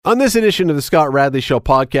On this edition of the Scott Radley Show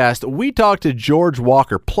podcast, we talk to George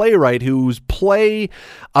Walker, playwright whose play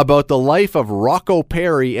about the life of Rocco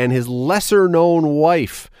Perri and his lesser-known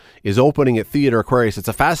wife is opening at Theatre Aquarius. It's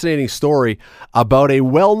a fascinating story about a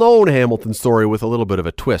well-known Hamilton story with a little bit of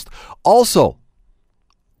a twist. Also,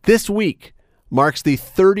 this week marks the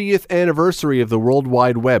 30th anniversary of the World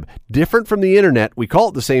Wide Web. Different from the internet, we call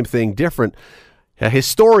it the same thing, different. A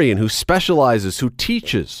historian who specializes, who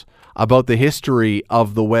teaches about the history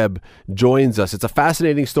of the web joins us. It's a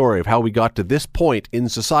fascinating story of how we got to this point in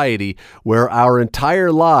society where our entire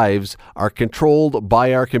lives are controlled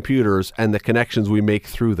by our computers and the connections we make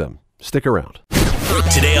through them. Stick around.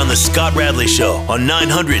 Today on the Scott Radley Show on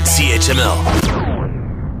 900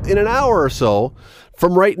 CHML. In an hour or so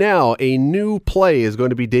from right now, a new play is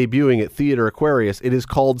going to be debuting at Theatre Aquarius. It is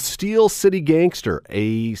called Steel City Gangster,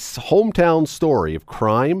 a hometown story of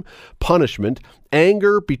crime, punishment,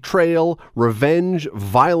 anger, betrayal, revenge,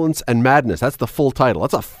 violence, and madness. That's the full title.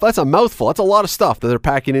 That's a mouthful. That's a lot of stuff that they're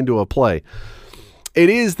packing into a play. It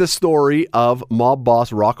is the story of mob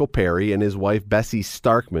boss Rocco Perri and his wife Bessie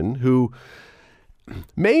Starkman, who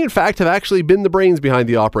may in fact have actually been the brains behind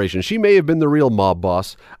the operation. She may have been the real mob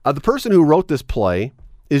boss. The person who wrote this play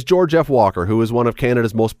is George F. Walker, who is one of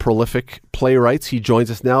Canada's most prolific playwrights. He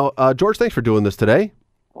joins us now. George, thanks for doing this today.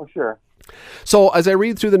 Oh, sure. So as I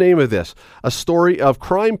read through the name of this, a story of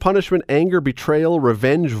crime, punishment, anger, betrayal,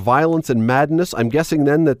 revenge, violence, and madness, I'm guessing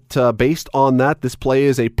then that based on that, this play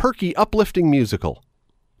is a perky, uplifting musical.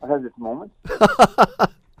 I have its moments.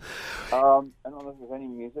 I don't know if there's any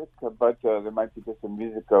music, but there might be just the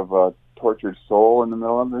music of a tortured soul in the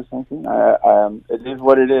middle of it or something. It is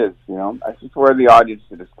what it is, you know. I just for the audience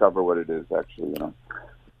to discover what it is, actually, you know.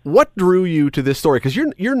 What drew you to this story? Because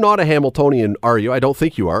you're not a Hamiltonian, are you? I don't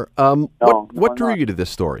think you are. What drew you to this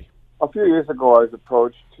story? A few years ago, I was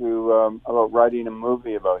approached to about writing a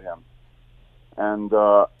movie about him, and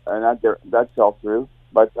that fell through.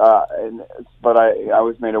 But I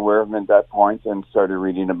was made aware of him at that point and started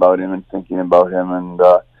reading about him and thinking about him. And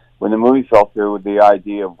when the movie fell through, the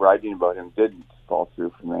idea of writing about him didn't fall through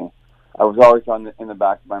for me. I was always in the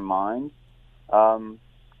back of my mind.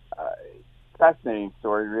 Fascinating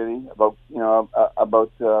story, really, about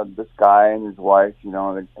this guy and his wife. You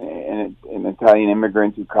know, an Italian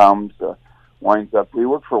immigrant who comes, winds up. We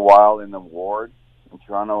worked for a while in the ward in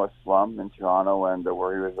Toronto, a slum in Toronto, and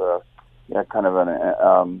where he was kind of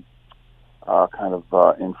an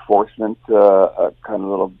enforcement kind of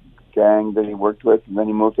little gang that he worked with, and then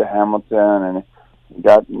he moved to Hamilton, and he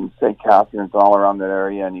got in St. Catharines, all around that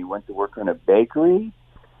area, and he went to work in a bakery.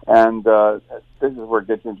 And this is where it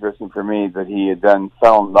gets interesting for me, that he then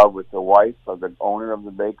fell in love with the wife of the owner of the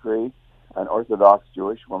bakery, an Orthodox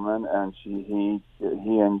Jewish woman, and he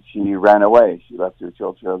ran away. She left her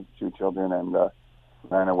two children and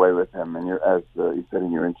ran away with him. And as you said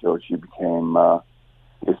in your intro, she became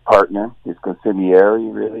his partner, his consigliere,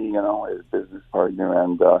 really, you know, his business partner,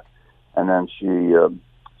 and then she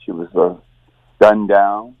was gunned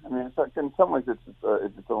down. I mean, it's like, in some ways, it's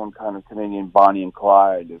its own kind of Canadian Bonnie and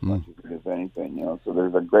Clyde as much as it is anything, you know. So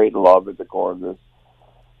there's a great love at the core of this.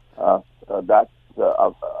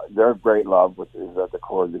 Their great love is at the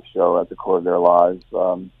core of the show, at the core of their lives,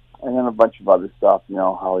 and then a bunch of other stuff. You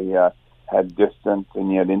know, how he had distant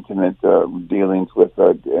and yet intimate dealings with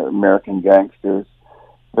American gangsters.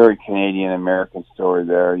 Very Canadian-American story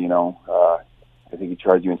there. You know, I think he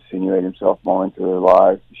tried to insinuate himself more into their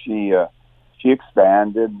lives. She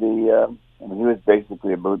expanded he was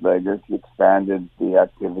basically a bootlegger. She expanded the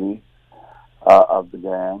activities of the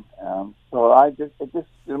gang. So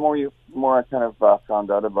the more I kind of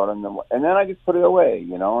found out about him, and then I just put it away,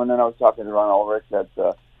 you know. And then I was talking to Ron Ulrich at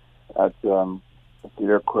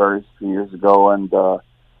Theatre Aquarius a few years ago, and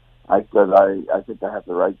I said, I think I have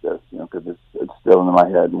to write this, you know, because it's still in my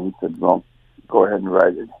head. And he said, well, go ahead and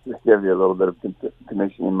write it. Just give you a little bit of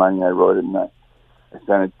commissioning money. I wrote it, and I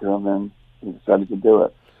sent it to him, and he decided to do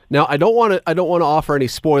it. Now, I don't want to offer any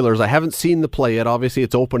spoilers. I haven't seen the play yet. Obviously,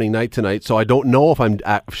 it's opening night tonight, so I don't know if I'm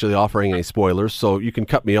actually offering any spoilers. So you can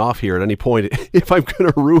cut me off here at any point if I'm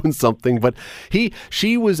going to ruin something. But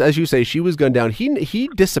she was, as you say, she was gunned down. He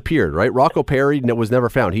disappeared, right? Rocco Perri was never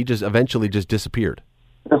found. He just eventually disappeared.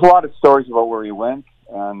 There's a lot of stories about where he went,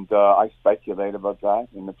 and I speculate about that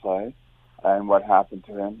in the play and what happened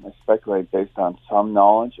to him. I speculate based on some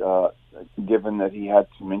knowledge, given that he had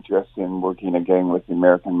some interest in working again with the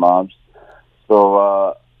American mobs.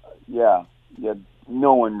 So,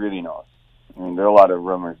 no one really knows. I mean, there are a lot of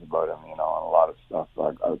rumors about him, you know, and a lot of stuff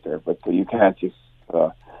out there, but you can't just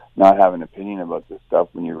not have an opinion about this stuff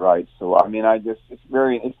when you write. So, I mean,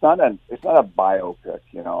 it's not a biopic,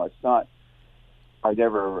 you know. It's not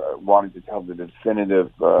wanted to tell the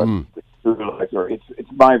definitive true life story.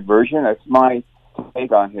 It's my version. It's my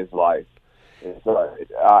take on his life. So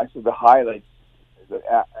the highlights, the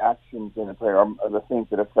actions in the play are the things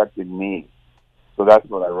that affected me. So that's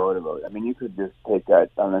what I wrote about. I mean, you could just take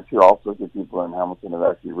that, and I'm sure all sorts of people in Hamilton have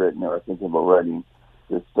actually written or are thinking about writing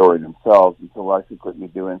this story themselves. And so I think what you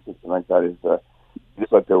do in something like that is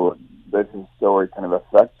just let this story kind of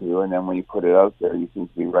affect you, and then when you put it out there, you seem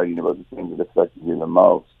to be writing about the things that affected you the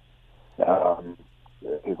most.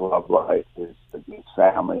 His love life, his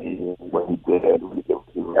family, what he did with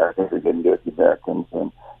the Americans, or didn't do with the Americans,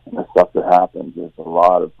 and the stuff that happens. There's a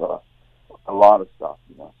lot of stuff,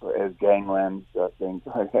 you know. So as gangland things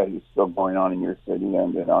like that is still going on in your city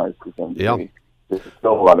and in ours to some degree. There's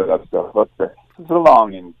still a lot of that stuff up there. It's a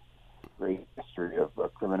long and great history of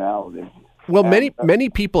criminality. Well, many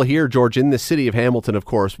people here, George, in the city of Hamilton, of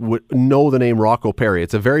course, would know the name Rocco Perri.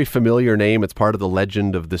 It's a very familiar name. It's part of the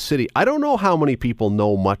legend of the city. I don't know how many people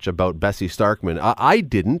know much about Bessie Starkman. I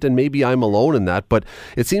didn't, and maybe I'm alone in that, but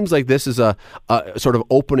it seems like this is a sort of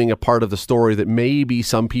opening a part of the story that maybe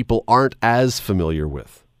some people aren't as familiar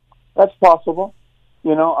with. That's possible.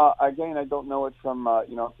 You know, again, I don't know it from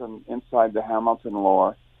from inside the Hamilton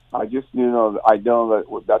lore. I just know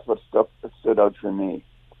that that's what stood out for me.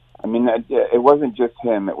 I mean, it wasn't just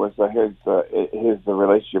him. It was his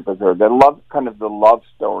relationship with her. The love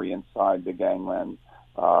story inside the Gangland,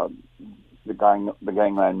 the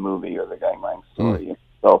Gangland movie or the Gangland story.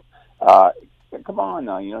 So, come on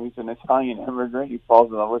now. You know, he's an Italian immigrant. He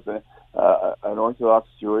falls in love with an Orthodox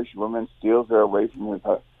Jewish woman, steals her away from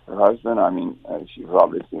her husband. I mean, she's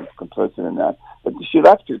obviously complicit in that. But she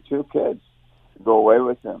left her 2 kids to go away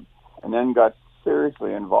with him, and then got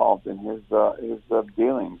seriously involved in his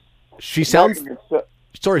dealings. She sounds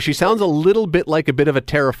a little bit like a bit of a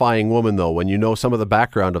terrifying woman, though, when you know some of the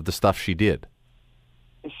background of the stuff she did.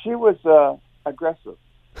 She was aggressive.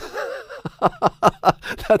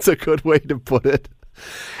 That's a good way to put it.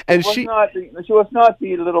 And she was not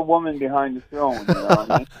the little woman behind the throne. You know?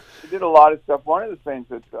 I mean, she did a lot of stuff. One of the things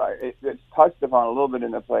that's touched upon a little bit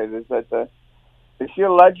in the play is that she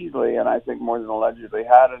allegedly, and I think more than allegedly,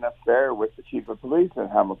 had an affair with the chief of police in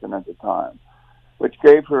Hamilton at the time, which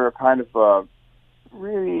gave her a kind of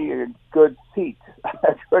really good seat,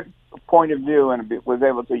 a good point of view, and was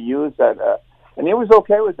able to use that. And he was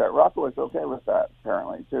okay with that. Rocco was okay with that,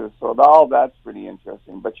 apparently, too. So all that's pretty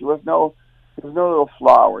interesting. But there was no little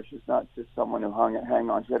flower. She's not just someone who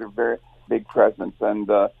hang on. She had a very big presence, and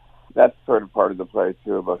that's sort of part of the play,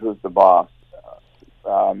 too, about who's the boss.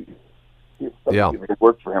 People who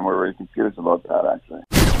worked for him were really confused about that, actually.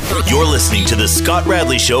 You're listening to the Scott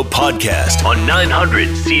Radley Show podcast on 900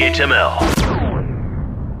 CHML.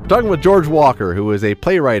 Talking with George Walker, who is a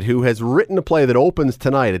playwright who has written a play that opens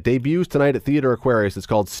tonight. It debuts tonight at Theatre Aquarius. It's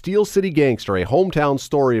called Steel City Gangster, a hometown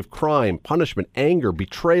story of crime, punishment, anger,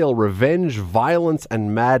 betrayal, revenge, violence,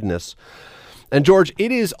 and madness. And George,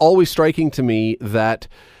 it is always striking to me that,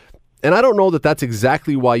 and I don't know that that's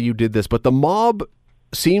exactly why you did this, but the mob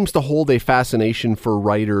seems to hold a fascination for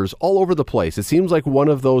writers all over the place. It seems like one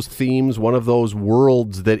of those themes, one of those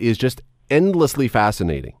worlds that is just endlessly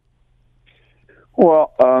fascinating.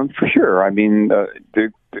 Well, for sure. I mean,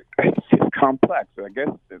 it's complex. I guess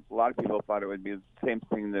a lot of people thought it would be the same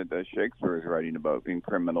thing that Shakespeare is writing about, being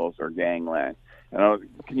criminals or gangland.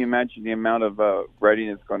 Can you imagine the amount of writing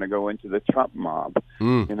that's going to go into the Trump mob?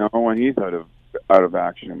 You know, when he's out of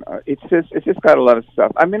action. It's just got a lot of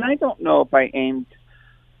stuff. I mean, I don't know if I aimed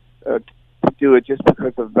to do it just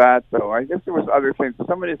because of that, though. I guess there was other things.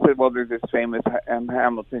 Somebody said, well, there's this famous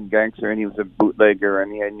Hamilton gangster, and he was a bootlegger,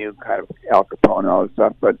 and he had new kind of Al Capone and all this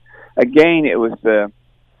stuff. But again, it was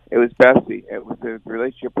Bessie. It was the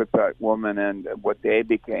relationship with that woman and what they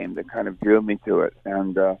became that kind of drew me to it.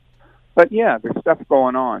 And but yeah, there's stuff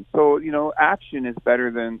going on. So action is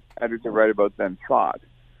better to write about than thought.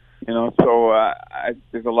 So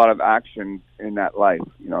there's a lot of action in that life.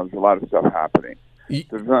 There's a lot of stuff happening.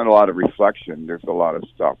 There's not a lot of reflection. There's a lot of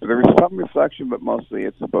stuff. There is some reflection, but mostly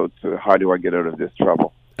it's about how do I get out of this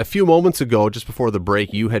trouble. A few moments ago, just before the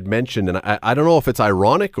break, you had mentioned, and I don't know if it's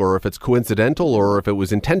ironic or if it's coincidental or if it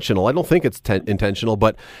was intentional. I don't think it's intentional,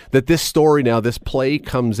 but that this story now, this play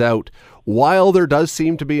comes out while there does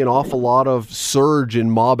seem to be an awful lot of surge in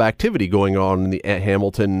mob activity going on in the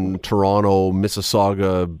Hamilton, Toronto,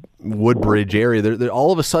 Mississauga, Woodbridge area.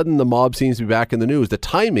 All of a sudden, the mob seems to be back in the news. The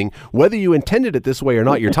timing, whether you intended it this way or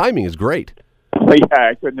not, your timing is great. Yeah,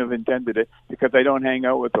 I couldn't have intended it because I don't hang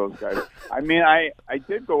out with those guys. I mean, I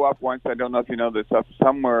did go up once. I don't know if you know this, up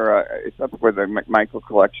somewhere. It's up where the McMichael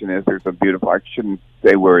collection is. There's a beautiful, I shouldn't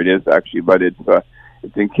say where it is actually, but it's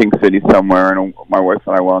it's in King City somewhere, and my wife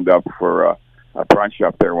and I wound up for a brunch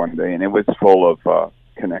up there one day, and it was full of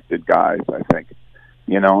connected guys, I think.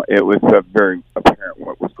 You know, it was very apparent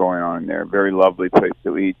what was going on there. Very lovely place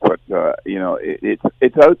to eat, but you know,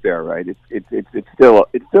 it's out there, right? It's still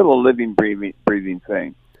a living, breathing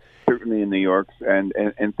thing. Certainly in New York, and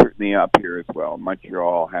certainly up here as well.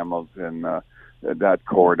 Montreal, Hamilton, that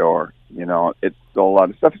corridor. You know, it's a lot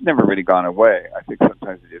of stuff. It's never really gone away. I think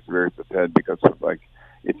sometimes it just rears its head because of, like,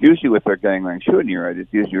 it's usually with their gangland shooting, right?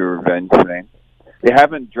 It's usually a revenge thing. They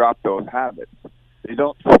haven't dropped those habits. They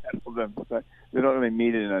don't settle them. They don't really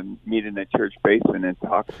meet in a church basement and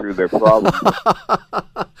talk through their problems.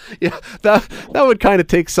 Yeah, that would kind of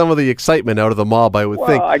take some of the excitement out of the mob, I would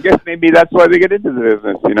think. Well, I guess maybe that's why they get into the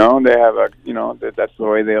business. You know, they have that's the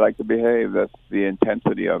way they like to behave. That's the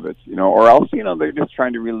intensity of it. You know, or else, you know, they're just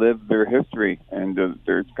trying to relive their history, and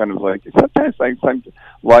they're kind of like sometimes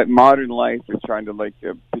like modern life is trying to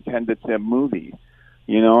pretend it's a movie.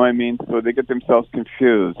 You know, I mean, so they get themselves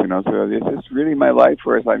confused, you know, so is this really my life,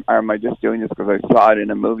 or am I just doing this because I saw it in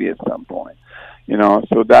a movie at some point? You know,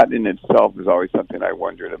 so that in itself is always something I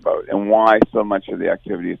wondered about, and why so much of the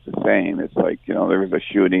activity is the same. It's like, you know, there was a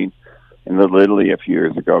shooting in Little Italy a few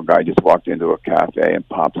years ago. A guy just walked into a cafe and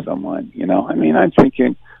popped someone, you know. I mean, I'm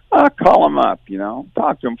thinking, call him up, you know,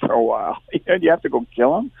 talk to him for a while. You have to go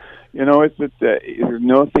kill him? You know, there's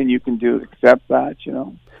nothing you can do except that, you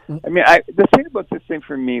know. I mean, the thing about this thing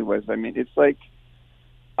for me was, I mean, it's like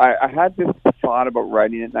I had this thought about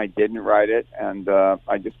writing it, and I didn't write it, and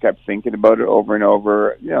I just kept thinking about it over and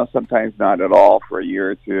over, you know, sometimes not at all for a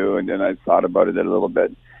year or two, and then I thought about it a little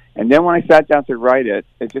bit. And then when I sat down to write it,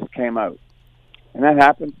 it just came out. And that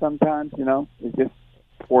happens sometimes, you know. It just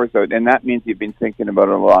pours out, and that means you've been thinking about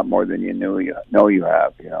it a lot more than you know you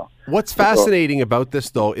have, you know. What's fascinating about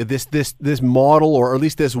this, though, this model, or at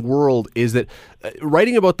least this world, is that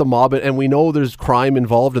writing about the mob, and we know there's crime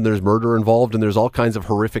involved, and there's murder involved, and there's all kinds of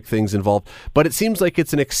horrific things involved, but it seems like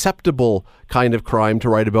it's an acceptable kind of crime to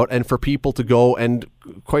write about, and for people to go and,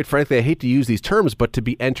 quite frankly, I hate to use these terms, but to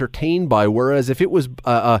be entertained by. Whereas if it was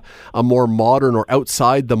a more modern or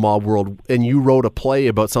outside the mob world, and you wrote a play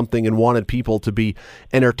about something and wanted people to be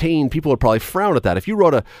entertained, people would probably frown at that. If you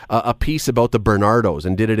wrote a piece about the Bernardos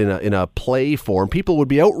and did it in a play form, people would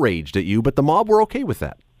be outraged at you, but the mob were okay with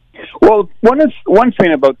that. Well, one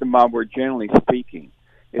thing about the mob, were generally speaking,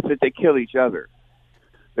 is that they kill each other.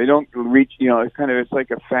 They don't reach, you know, it's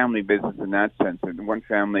like a family business in that sense. In one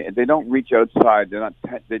family, they don't reach outside.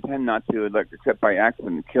 They tend not to, like, except by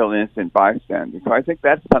accident, kill innocent bystanders. So I think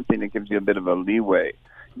that's something that gives you a bit of a leeway.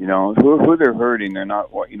 You know, who they're hurting, they're not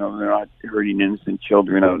hurting innocent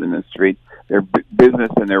children out in the street. Their business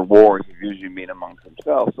and their wars usually meet amongst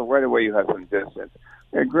themselves. So right away you have some distance.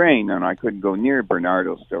 They're agreeing, and I couldn't go near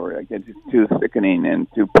Bernardo's story. I guess it's too sickening and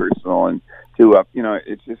too personal and too up. You know,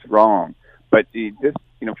 it's just wrong. But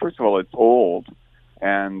first of all, it's old,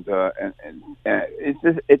 and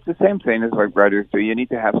it's the same thing as like writers do. You need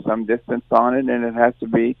to have some distance on it, and it has to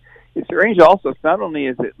be. It's strange also. It's not only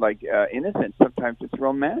is it like innocent, sometimes it's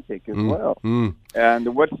romantic as well.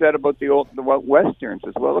 And what's said about the westerns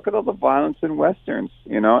as well? Look at all the violence in westerns.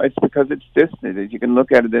 You know, it's because it's distant. You can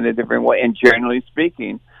look at it in a different way. And generally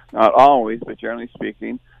speaking, not always, but generally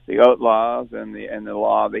speaking, the outlaws and the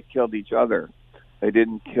law, they killed each other. They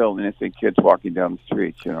didn't kill innocent kids walking down the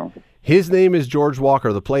streets. You know. His name is George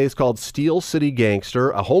Walker. The play is called Steel City Gangster,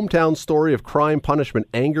 a hometown story of crime, punishment,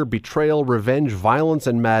 anger, betrayal, revenge, violence,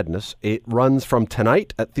 and madness. It runs from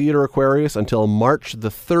tonight at Theatre Aquarius until March the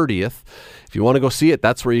 30th. If you want to go see it,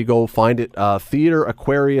 that's where you go find it.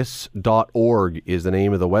 theatreaquarius.org is the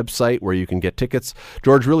name of the website where you can get tickets.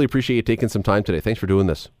 George, really appreciate you taking some time today. Thanks for doing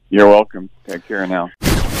this. You're welcome. Take care now.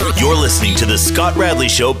 You're listening to the Scott Radley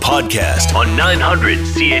Show podcast on 900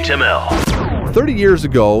 CHML. 30 years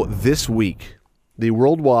ago this week, the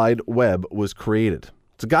World Wide Web was created.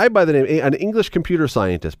 It's a guy by the name, an English computer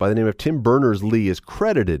scientist by the name of Tim Berners-Lee is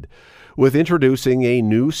credited with introducing a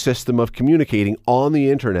new system of communicating on the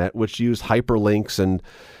internet, which used hyperlinks and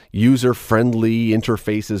user-friendly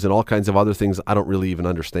interfaces and all kinds of other things I don't really even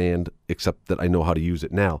understand, except that I know how to use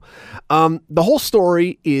it now. The whole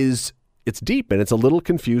story it's deep, and it's a little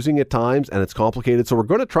confusing at times, and it's complicated, so we're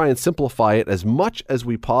going to try and simplify it as much as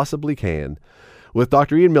we possibly can with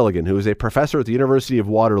Dr. Ian Milligan, who is a professor at the University of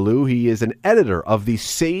Waterloo. He is an editor of the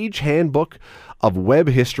Sage Handbook of Web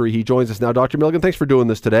History. He joins us now. Dr. Milligan, thanks for doing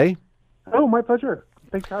this today. Oh, my pleasure.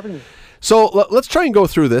 Thanks for having me. So let's try and go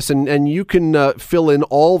through this, and you can fill in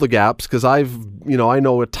all the gaps, because I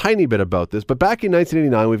know a tiny bit about this. But back in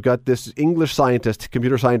 1989, we've got this English scientist,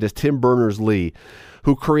 computer scientist, Tim Berners-Lee,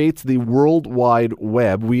 who creates the World Wide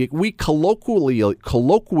Web. We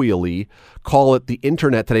colloquially call it the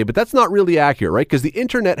internet today, but that's not really accurate, right? Because the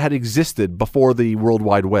internet had existed before the World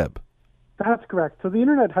Wide Web. That's correct. So the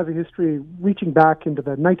internet has a history reaching back into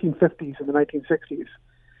the 1950s and the 1960s.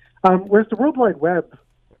 Whereas the World Wide Web,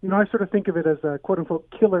 I sort of think of it as a quote-unquote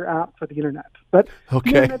killer app for the internet. But the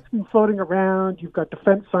internet's been floating around. You've got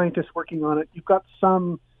defense scientists working on it. You've got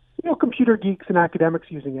some, computer geeks and academics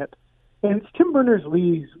using it. And it's Tim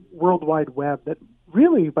Berners-Lee's World Wide Web that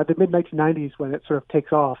really, by the mid-1990s, when it sort of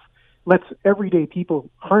takes off, lets everyday people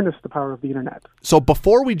harness the power of the internet. So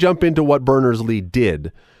before we jump into what Berners-Lee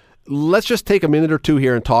did, let's just take a minute or two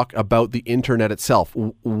here and talk about the internet itself.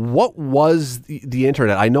 What was the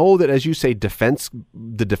internet? I know that, as you say,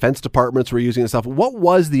 the defense departments were using it and stuff. What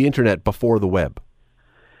was the internet before the web?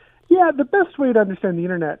 Yeah, the best way to understand the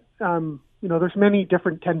internet, there's many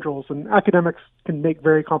different tendrils, and academics can make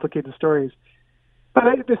very complicated stories. But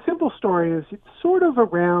the simple story is it's sort of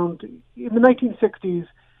around, in the 1960s,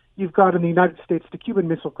 you've got in the United States, the Cuban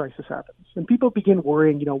Missile Crisis happens. And people begin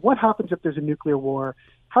worrying, what happens if there's a nuclear war?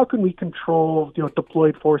 How can we control,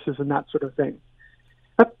 deployed forces and that sort of thing?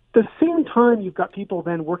 At the same time, you've got people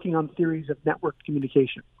then working on theories of networked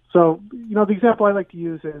communication. So, the example I like to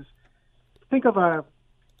use is, think of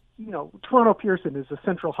Toronto Pearson is a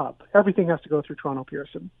central hub. Everything has to go through Toronto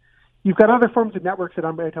Pearson. You've got other forms of networks that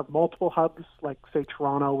might have multiple hubs, like, say,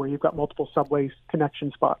 Toronto, where you've got multiple subway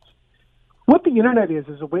connection spots. What the internet is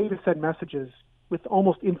a way to send messages with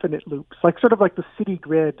almost infinite loops, sort of like the city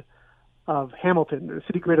grid of Hamilton, or the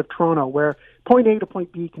city grid of Toronto, where point A to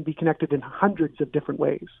point B can be connected in hundreds of different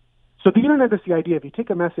ways. So the internet is the idea. If you take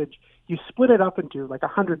a message, you split it up into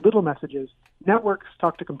 100 little messages. Networks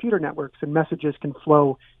talk to computer networks, and messages can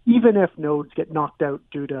flow even if nodes get knocked out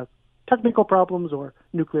due to technical problems or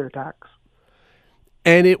nuclear attacks.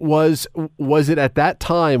 And it was it at that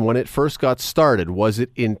time when it first got started, was it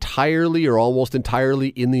entirely or almost entirely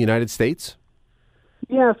in the United States?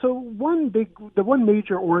 Yeah, so the one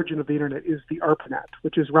major origin of the internet is the ARPANET,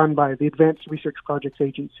 which is run by the Advanced Research Projects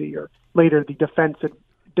Agency, or later the Defense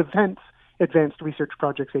Advanced Research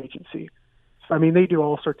Projects Agency. So, they do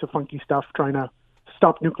all sorts of funky stuff trying to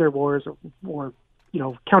stop nuclear wars or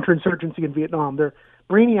counterinsurgency in Vietnam. They're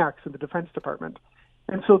brainiacs in the Defense Department.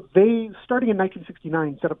 And so they, starting in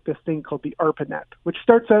 1969, set up this thing called the ARPANET, which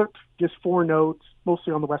starts out just 4 nodes,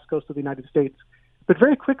 mostly on the west coast of the United States. But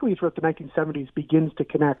very quickly throughout the 1970s begins to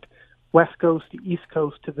connect west coast to east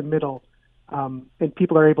coast to the middle. And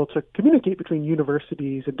people are able to communicate between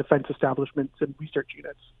universities and defense establishments and research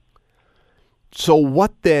units. So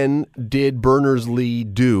what then did Berners-Lee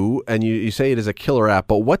do? And you say it is a killer app,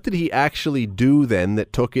 but what did he actually do then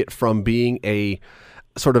that took it from being a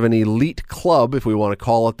sort of an elite club, if we want to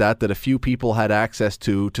call it that a few people had access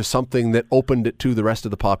to something that opened it to the rest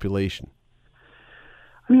of the population?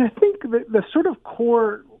 I think the sort of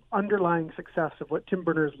core underlying success of what Tim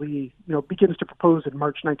Berners-Lee, begins to propose in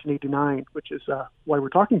March 1989, which is why we're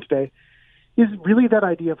talking today, is really that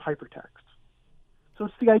idea of hypertext. So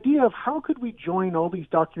it's the idea of how could we join all these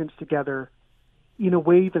documents together in a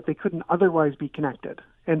way that they couldn't otherwise be connected.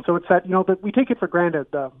 And so it's that, that we take it for granted,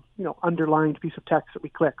 the, underlined piece of text that we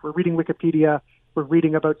click. We're reading Wikipedia, we're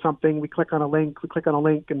reading about something, we click on a link,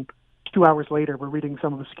 and 2 hours later we're reading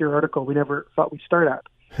some obscure article we never thought we'd start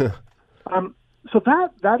at. So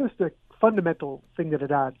that is the fundamental thing that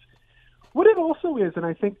it adds. What it also is, and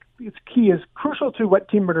I think it's key, is crucial to what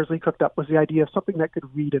Tim Berners-Lee cooked up, was the idea of something that could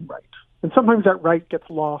read and write. And sometimes that write gets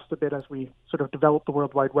lost a bit as we sort of develop the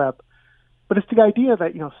World Wide Web. But it's the idea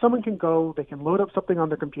that, someone can go, they can load up something on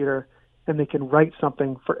their computer, and they can write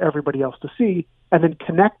something for everybody else to see, and then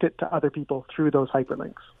connect it to other people through those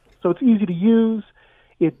hyperlinks. So it's easy to use.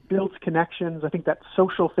 It builds connections. I think that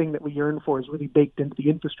social thing that we yearn for is really baked into the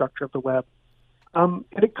infrastructure of the web. And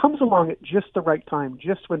it comes along at just the right time,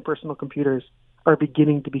 just when personal computers are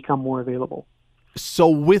beginning to become more available. So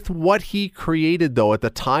with what he created, though, at the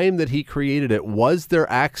time that he created it, was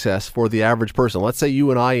there access for the average person? Let's say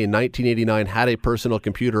you and I in 1989 had a personal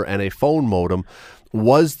computer and a phone modem.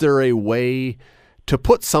 Was there a way to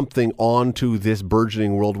put something onto this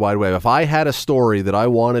burgeoning World Wide Web? If I had a story that I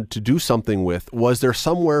wanted to do something with, was there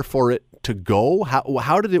somewhere for it to go?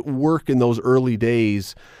 How did it work in those early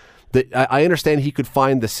days? That I understand he could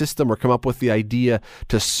find the system or come up with the idea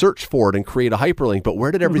to search for it and create a hyperlink, but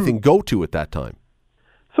where did everything go to at that time?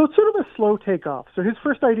 So it's sort of a slow takeoff. So his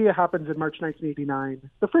first idea happens in March 1989.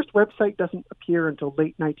 The first website doesn't appear until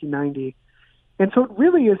late 1990. And so it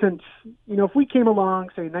really isn't, if we came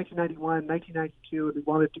along, say, 1991, 1992, and we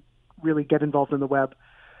wanted to really get involved in the web,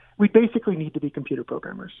 we basically need to be computer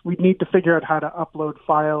programmers. We need to figure out how to upload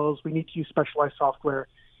files. We need to use specialized software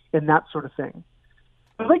and that sort of thing.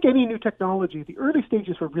 But like any new technology, the early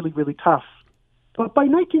stages were really, really tough. But by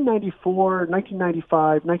 1994,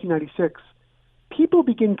 1995, 1996, people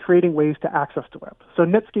begin creating ways to access the web. So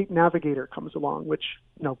Netscape Navigator comes along, which,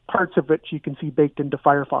 parts of which you can see baked into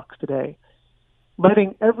Firefox today,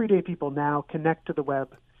 letting everyday people now connect to the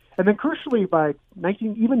web. And then crucially, by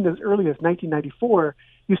even as early as 1994,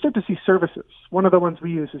 you start to see services. One of the ones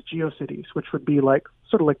we use is GeoCities, which would be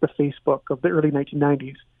sort of like the Facebook of the early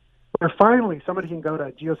 1990s, where finally somebody can go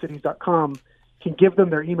to geocities.com, can give them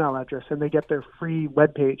their email address, and they get their free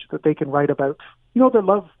webpage that they can write about, their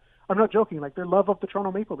love. I'm not joking, their love of the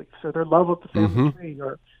Toronto Maple Leafs, or their love of the family tree,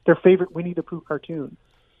 or their favorite Winnie the Pooh cartoon.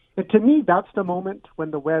 And to me, that's the moment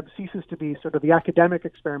when the web ceases to be sort of the academic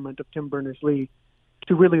experiment of Tim Berners-Lee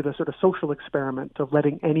to really the sort of social experiment of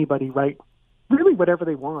letting anybody write really whatever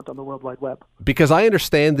they want on the World Wide Web. Because I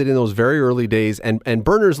understand that in those very early days, and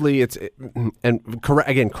Berners-Lee,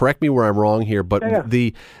 correct me where I'm wrong here, but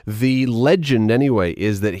the legend anyway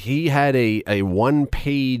is that he had a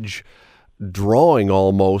one-page drawing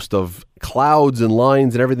almost of clouds and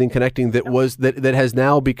lines and everything connecting that has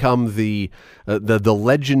now become the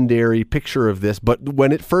legendary picture of this. But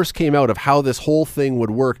when it first came out of how this whole thing would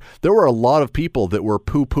work, there were a lot of people that were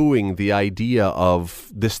poo-pooing the idea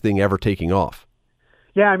of this thing ever taking off.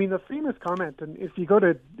 Yeah, the famous comment, and if you go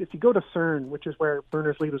to CERN, which is where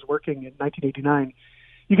Berners-Lee was working in 1989,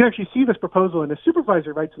 you can actually see this proposal, and a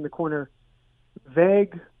supervisor writes in the corner,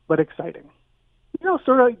 "Vague but exciting."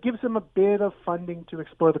 Sort of gives them a bit of funding to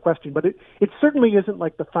explore the question, but it certainly isn't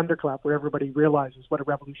like the thunderclap where everybody realizes what a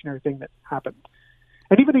revolutionary thing that happened.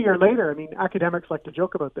 And even a year later, academics like to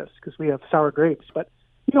joke about this because we have sour grapes, but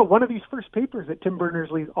one of these first papers that Tim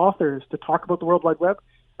Berners-Lee authors to talk about the World Wide Web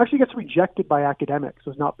actually gets rejected by academics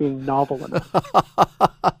as not being novel enough.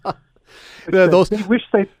 They wish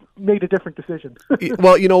they made a different decision.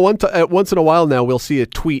 Well, once in a while now we'll see a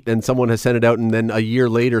tweet and someone has sent it out, and then a year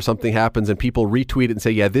later something happens and people retweet it and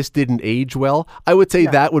say, yeah, this didn't age well. I would say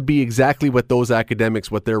that would be exactly what those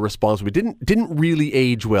academics, what their response would be. Didn't really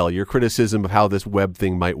age well, your criticism of how this web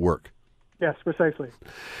thing might work. Yes, precisely.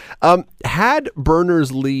 Had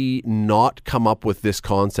Berners-Lee not come up with this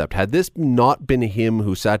concept, had this not been him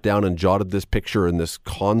who sat down and jotted this picture and this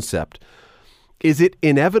concept, is it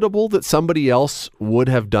inevitable that somebody else would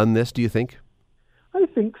have done this, do you think? I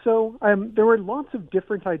think so. There were lots of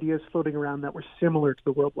different ideas floating around that were similar to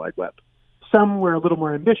the World Wide Web. Some were a little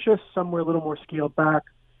more ambitious, some were a little more scaled back.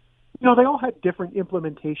 They all had different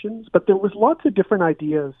implementations, but there was lots of different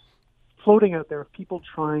ideas floating out there of people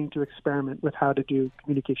trying to experiment with how to do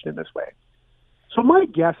communication in this way. So my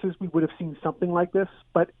guess is we would have seen something like this,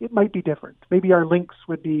 but it might be different. Maybe our links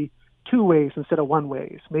would be two ways instead of one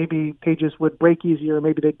ways. Maybe pages would break easier,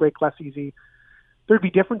 maybe they'd break less easy. There'd be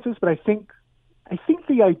differences, but I think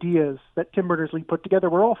the ideas that Tim Berners-Lee put together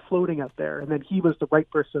were all floating out there, and then he was the right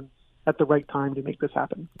person at the right time to make this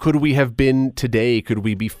happen. Could we have been today? Could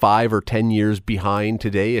we be 5 or 10 years behind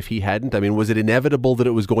today if he hadn't? Was it inevitable that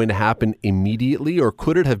it was going to happen immediately, or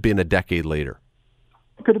could it have been a decade later?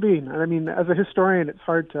 It could have been. As a historian, it's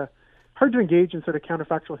hard to engage in sort of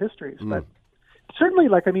counterfactual histories, but certainly,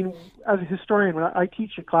 as a historian, when I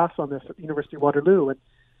teach a class on this at the University of Waterloo, and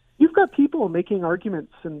you've got people making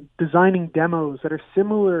arguments and designing demos that are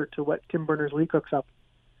similar to what Tim Berners-Lee cooks up.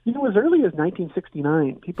 As early as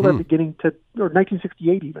 1969, people are beginning to, or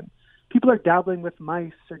 1968 even, people are dabbling with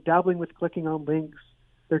mice, they're dabbling with clicking on links,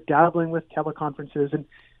 they're dabbling with teleconferences, and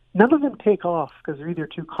none of them take off because they're either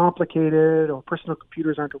too complicated or personal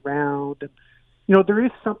computers aren't around. And there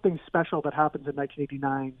is something special that happens in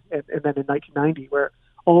 1989 and then in 1990 where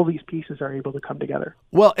all these pieces are able to come together.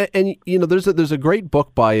 Well, and there's a great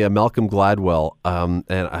book by Malcolm Gladwell, and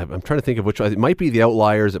I'm trying to think of which one. It might be The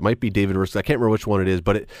Outliers, it might be David Risk. I can't remember which one it is,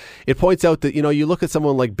 but it points out that you look at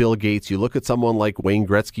someone like Bill Gates, you look at someone like Wayne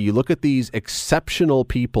Gretzky, you look at these exceptional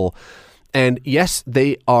people. And yes,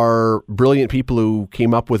 they are brilliant people who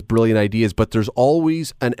came up with brilliant ideas, but there's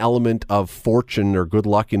always an element of fortune or good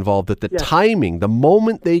luck involved, that the timing, the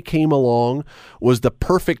moment they came along was the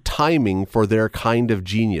perfect timing for their kind of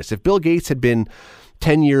genius. If Bill Gates had been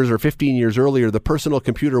 10 years or 15 years earlier, the personal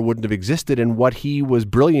computer wouldn't have existed, and what he was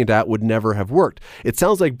brilliant at would never have worked. It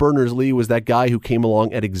sounds like Berners-Lee was that guy who came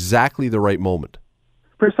along at exactly the right moment.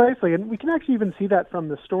 Precisely, and we can actually even see that from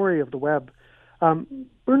the story of the web.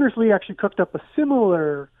 Berners-Lee actually cooked up a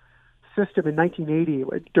similar system in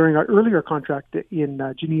 1980 during our earlier contract in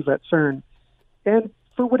Geneva at CERN. And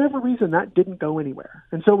for whatever reason, that didn't go anywhere.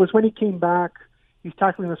 And so it was when he came back, he's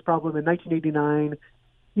tackling this problem in 1989.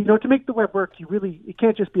 to make the web work, it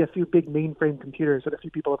can't just be a few big mainframe computers that a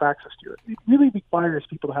few people have access to. It really requires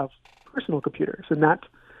people to have personal computers, and that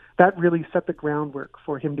really set the groundwork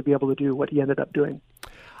for him to be able to do what he ended up doing.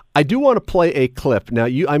 I do want to play a clip. Now,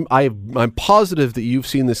 I'm positive that you've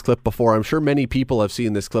seen this clip before. I'm sure many people have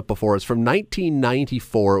seen this clip before. It's from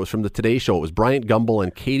 1994. It was from the Today Show. It was Bryant Gumbel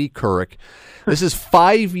and Katie Couric. This is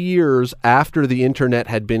 5 years after the internet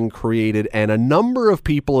had been created, and a number of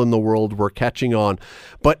people in the world were catching on.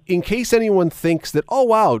 But in case anyone thinks that, oh,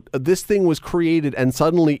 wow, this thing was created and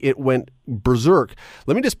suddenly it went berserk,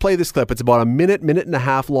 let me just play this clip. It's about a minute and a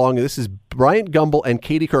half long. This is Bryant Gumbel and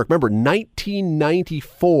Katie Couric. Remember,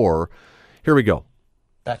 1994. Here we go.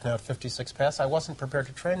 Back now at 56 past, I wasn't prepared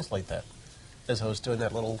to translate that as I was doing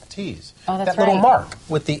that little tease. Oh, that's that little right. mark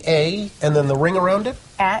with the A and then the ring around it.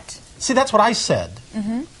 At. See, that's what I said.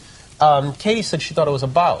 Mm-hmm. Katie said she thought it was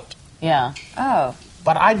about. Yeah. Oh.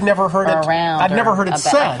 But I'd never heard it. I'd never heard it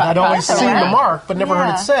said. I'd always seen the mark, but never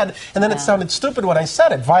heard it said. And then it sounded stupid when I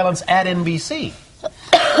said it. Violence at NBC.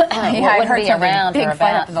 I heard be around big or fight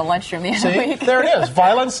about up in the lunchroom the other week. There it is.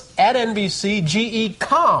 Violence at NBC.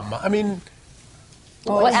 GE.com. I mean,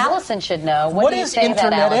 well, Allison should know. What do you is say internet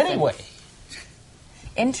about Allison? anyway?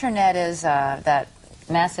 Internet is that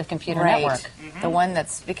Massive computer right, network. the one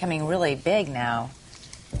that's becoming really big now.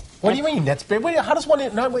 What do you mean? That's big. How does one?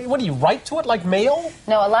 What do you write to it like mail?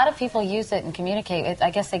 No, a lot of people use it and communicate.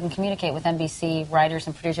 I guess they can communicate with NBC writers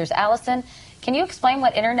and producers. Allison, can you explain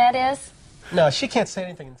what internet is? No, she can't say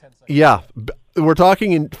anything in 10 seconds. Yeah, we're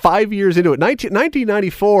talking in 5 years into it.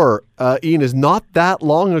 1994, Ian, is not that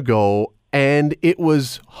long ago, and it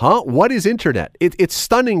was, what is internet? It's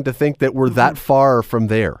stunning to think that we're that far from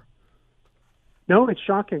there. No, it's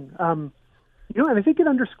shocking. And I think it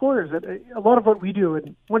underscores that a lot of what we do,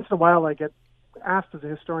 and once in a while I get asked as a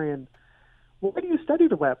historian, well, why do you study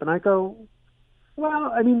the web? And I go,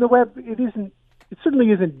 well, I mean, the web, it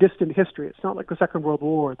certainly isn't distant history. It's not like the Second World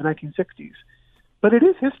War or the 1960s. But it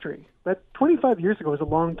is history. That 25 years ago is a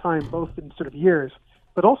long time, both in sort of years,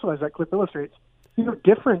 but also, as that clip illustrates,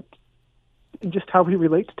 different in just how we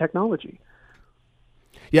relate to technology.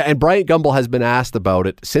 Yeah, and Bryant Gumbel has been asked about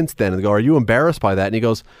it since then. And they go, are you embarrassed by that? And he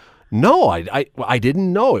goes, no, I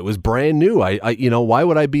didn't know. It was brand new. Why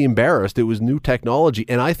would I be embarrassed? It was new technology.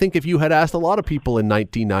 And I think if you had asked a lot of people in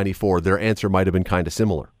 1994, their answer might have been kind of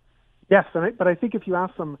similar. Yes, but I think if you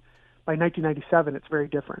ask them by 1997, it's very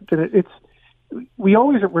different. And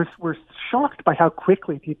we're shocked by how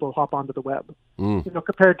quickly people hop onto the web.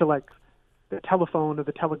 Compared to like the telephone or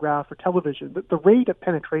the telegraph or television. The rate of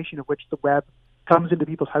penetration of which the web comes into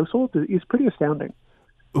people's households is pretty astounding.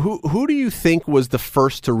 Who do you think was the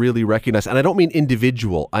first to really recognize, and I don't mean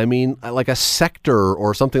individual, I mean like a sector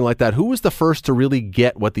or something like that. Who was the first to really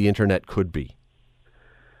get what the internet could be?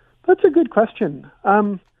 That's a good question.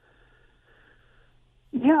 I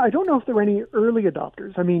don't know if there were any early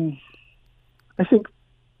adopters. I mean, I think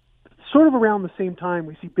sort of around the same time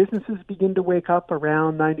we see businesses begin to wake up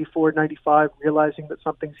around 94, 95, realizing that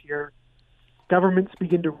something's here. Governments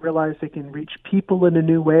begin to realize they can reach people in a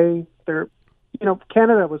new way.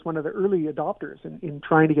 Canada was one of the early adopters in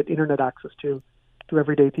trying to get internet access to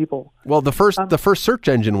everyday people. Well, the first search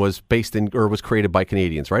engine was was created by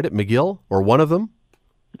Canadians, right? At McGill, or one of them?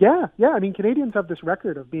 Yeah. I mean, Canadians have this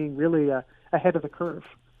record of being really ahead of the curve.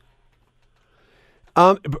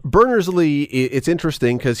 Berners-Lee, it's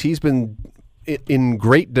interesting because he's been in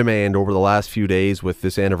great demand over the last few days with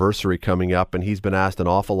this anniversary coming up, and he's been asked an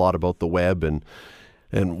awful lot about the web and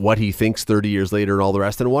what he thinks 30 years later and all the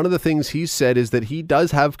rest. And one of the things he's said is that he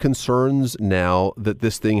does have concerns now that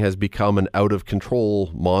this thing has become an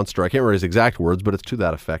out-of-control monster. I can't remember his exact words, but it's to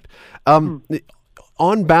that effect.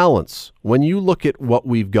 On balance, when you look at what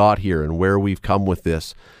we've got here and where we've come with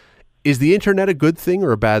this, is the internet a good thing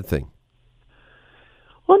or a bad thing?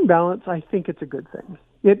 On balance, I think it's a good thing.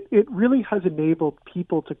 It really has enabled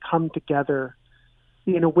people to come together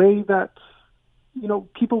in a way that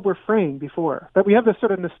people were fraying before. But we have this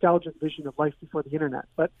sort of nostalgic vision of life before the internet.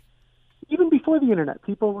 But even before the internet,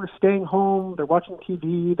 people were staying home, they're watching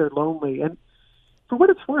TV, they're lonely. And for what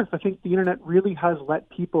it's worth, I think the internet really has let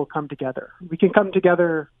people come together. We can come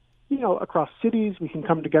together, across cities. We can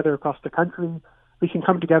come together across the country. We can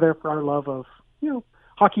come together for our love of,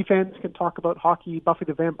 hockey fans can talk about hockey. Buffy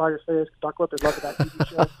the Vampire Slayer can talk about their love of that TV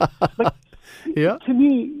show. To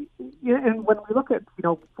me, and when we look at,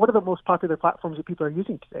 what are the most popular platforms that people are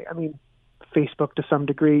using today? I mean, Facebook to some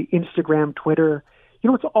degree, Instagram, Twitter.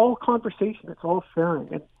 It's all conversation. It's all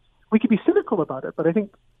sharing. And we could be cynical about it, but I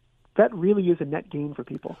think that really is a net gain for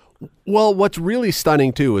people. Well, what's really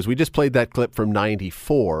stunning, too, is we just played that clip from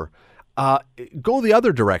 94. go the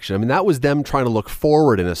other direction. I mean, that was them trying to look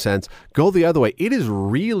forward in a sense. Go the other way. It is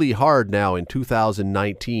really hard now in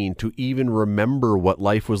 2019 to even remember what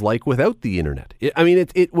life was like without the internet.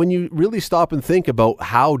 When you really stop and think about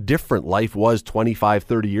how different life was 25,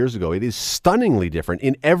 30 years ago, it is stunningly different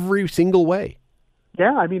in every single way.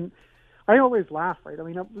 Yeah, I mean, I always laugh, right? I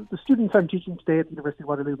mean, the students I'm teaching today at the University of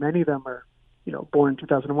Waterloo, many of them are, born in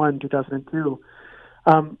 2001, 2002.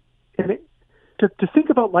 To think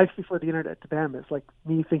about life before the internet to them is like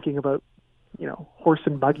me thinking about, horse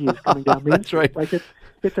and buggies coming down Main Street. Right. Like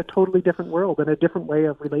it's a totally different world and a different way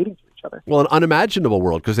of relating to each other. Well, an unimaginable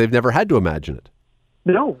world because they've never had to imagine it.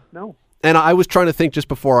 No. And I was trying to think just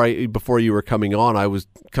before you were coming on, I was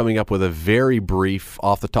coming up with a very brief,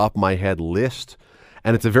 off the top of my head list.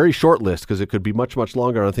 And it's a very short list because it could be much, much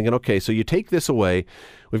longer. And I'm thinking, okay, so you take this away.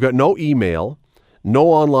 We've got no email, no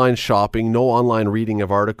online shopping, no online reading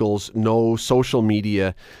of articles, no social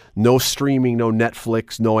media, no streaming, no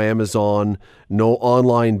Netflix, no Amazon, no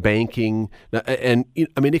online banking. And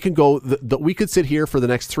I mean, it can go, we could sit here for the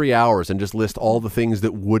next 3 hours and just list all the things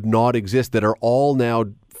that would not exist that are all now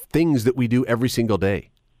things that we do every single day.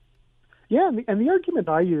 Yeah, and the argument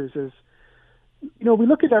I use is, we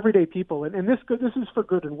look at everyday people, and this is for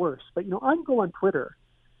good and worse, but, I can go on Twitter,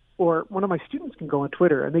 or one of my students can go on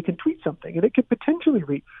Twitter and they can tweet something and it could potentially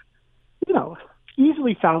reach,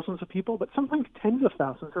 easily thousands of people, but sometimes tens of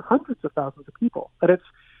thousands or hundreds of thousands of people. That it's,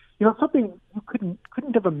 something you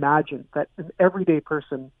couldn't have imagined that an everyday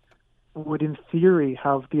person would in theory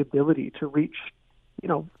have the ability to reach,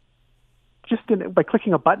 by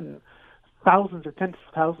clicking a button, thousands or tens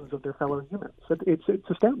of thousands of their fellow humans. It's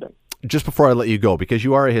astounding. Just before I let you go, because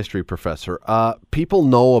you are a history professor, people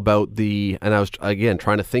know about and I was, again,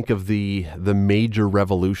 trying to think of the major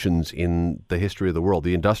revolutions in the history of the world,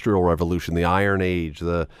 the Industrial Revolution, the Iron Age,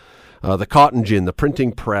 the cotton gin, the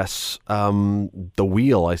printing press, the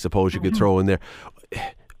wheel, I suppose you could throw in there.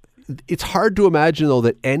 It's hard to imagine, though,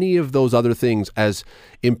 that any of those other things, as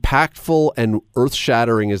impactful and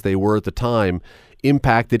earth-shattering as they were at the time,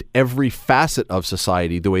 impacted every facet of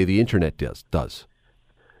society the way the internet does.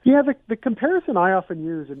 Yeah, the comparison I often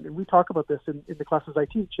use, and we talk about this in the classes I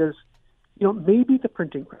teach, is, maybe the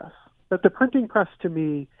printing press. That the printing press, to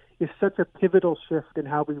me, is such a pivotal shift in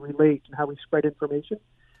how we relate and how we spread information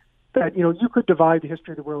that, you could divide the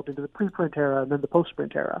history of the world into the pre-print era and then the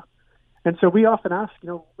post-print era. And so we often ask,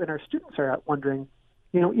 when our students are out wondering,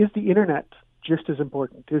 is the internet just as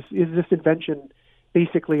important? Is this invention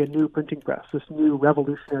basically a new printing press, this new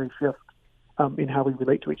revolutionary shift in how we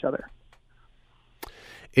relate to each other?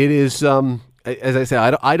 It is, as I say,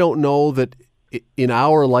 I don't know that in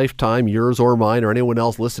our lifetime, yours or mine or anyone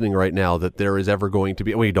else listening right now, that there is ever going to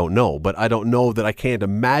be, we don't know, but I don't know that I can't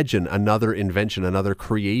imagine another invention, another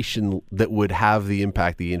creation that would have the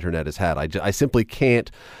impact the internet has had. I simply can't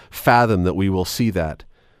fathom that we will see that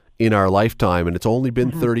in our lifetime. And it's only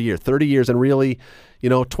been 30 years and really,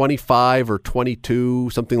 25 or 22,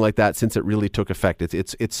 something like that, since it really took effect.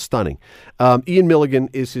 It's stunning. Ian Milligan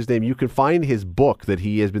is his name. You can find his book that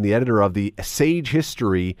he has been the editor of, the Sage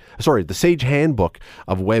Handbook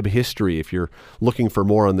of Web History, if you're looking for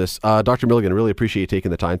more on this. Dr. Milligan, I really appreciate you taking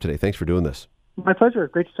the time today. Thanks for doing this. My pleasure.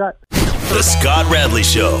 Great to chat. The Scott Radley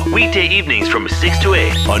Show, weekday evenings from 6 to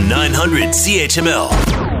 8 on 900 CHML.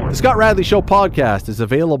 The Scott Radley Show podcast is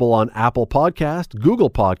available on Apple Podcast, Google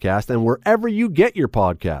Podcast, and wherever you get your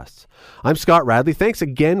podcasts. I'm Scott Radley. Thanks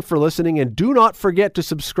again for listening, and do not forget to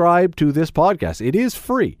subscribe to this podcast. It is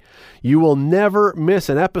free. You will never miss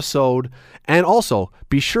an episode, and also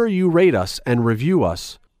be sure you rate us and review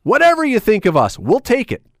us. Whatever you think of us, we'll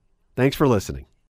take it. Thanks for listening.